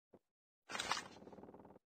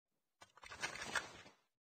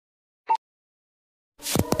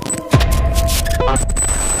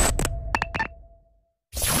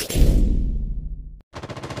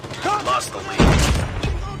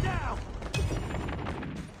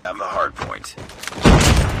Have the hard point.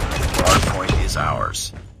 Hard point is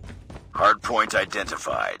ours. Hard point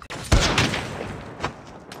identified.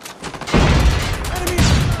 Enemy!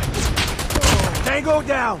 Tango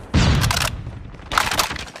down!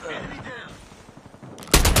 Enemy down!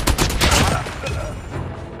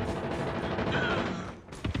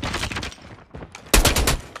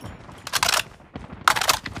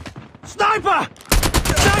 Sniper!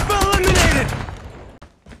 Sniper eliminated!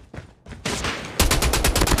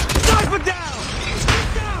 Sniper down!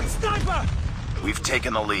 Down! Sniper! We've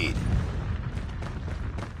taken the lead.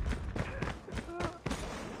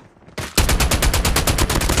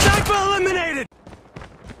 Sniper eliminated!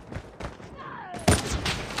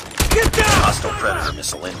 Get down! Hostile Predator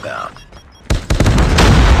missile inbound.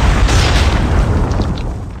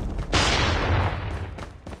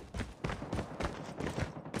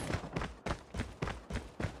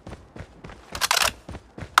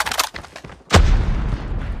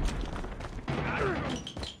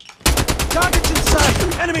 Target's in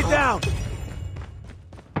sight! Enemy down!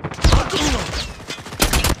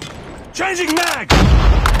 Changing mag!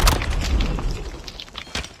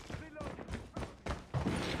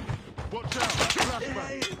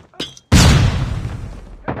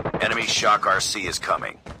 Enemy Shock RC is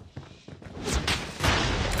coming.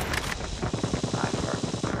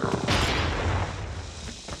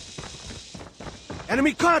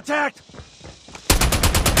 Enemy contact!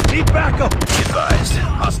 Need backup! Be advised,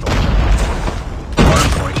 hostile.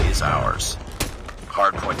 Hardpoint is ours.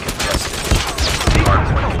 Hardpoint contested.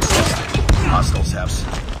 Hardpoint contested. Hostiles have...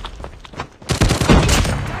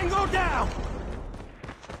 Tango down!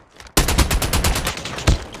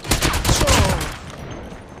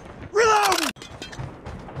 Reload!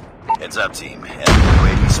 Heads up, team. Enemy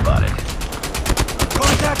UAV spotted.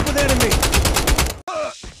 Contact with enemy!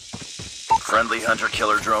 Friendly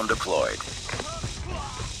hunter-killer drone deployed.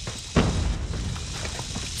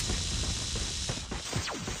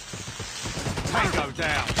 Tango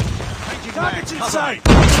down! Target's in sight!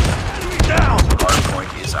 Enemy down!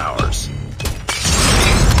 Hardpoint is ours.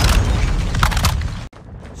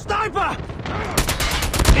 Sniper!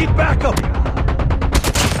 Need backup!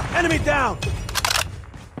 Enemy down!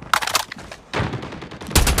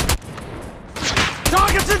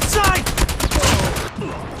 Target's in sight!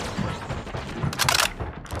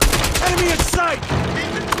 Enemy in sight!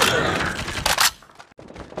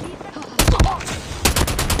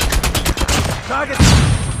 Target!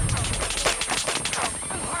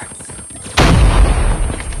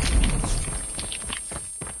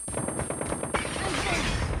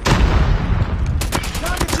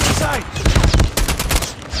 Target's in sight!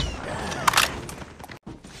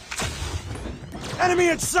 Enemy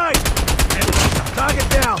in sight! Target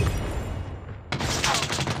down!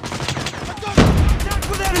 Contact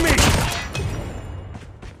with enemy!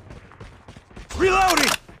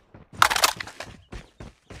 Reloading!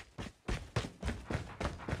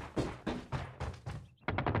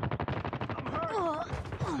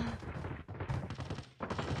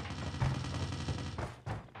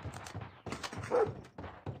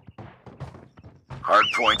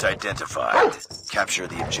 Hardpoint identified. Capture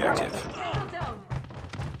the objective.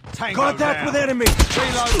 Contact with enemy!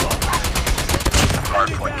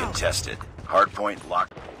 Hardpoint contested. Hardpoint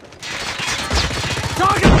locked.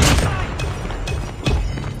 Target!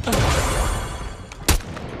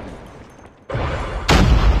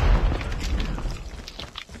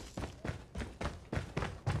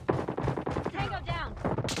 Tango down.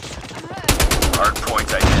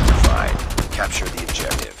 Hardpoint identified. Capture the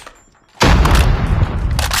objective.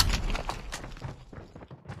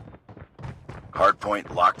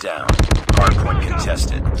 Hardpoint locked down. Hardpoint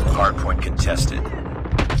contested. Hardpoint contested.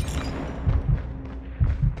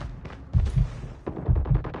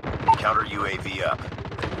 Counter UAV up.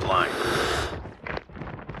 Blind.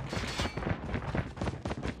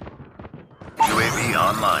 UAV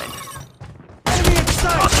online. Enemy in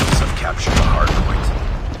sight! Hostiles have captured the hardpoint.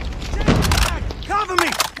 Cover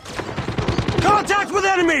me! Contact with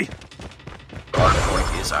enemy!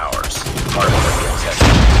 Hardpoint is ours. Hardpoint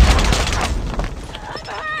contested.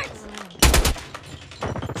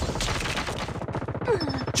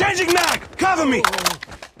 Changing mag! Cover me!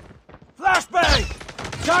 Flashbang!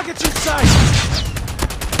 Target's in sight!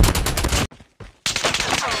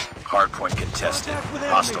 Hardpoint contested.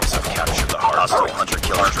 Hostiles have captured the hostile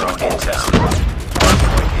hunter-killer drone contested.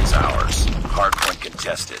 Hardpoint is ours. Hardpoint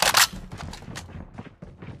contested.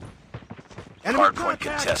 Enemy Hardpoint contact.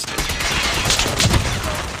 contested.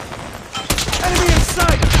 Enemy in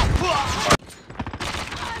sight!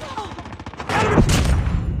 Enemy!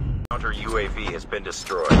 Counter UAV has been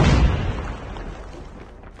destroyed.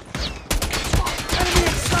 Enemy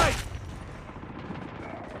in sight!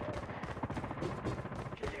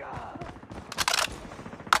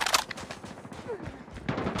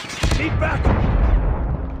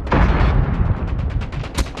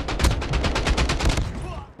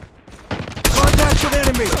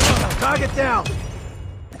 Target down.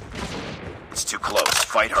 It's too close.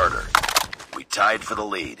 Fight harder. We tied for the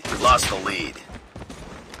lead. We lost the lead.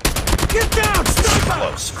 Get down! Too Sniper!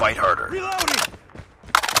 close. Fight harder. Reloading!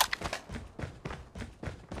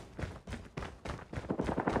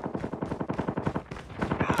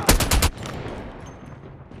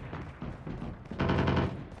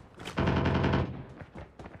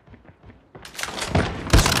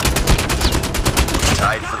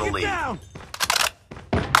 Tied for the Target lead. down!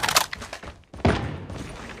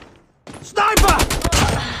 Sniper!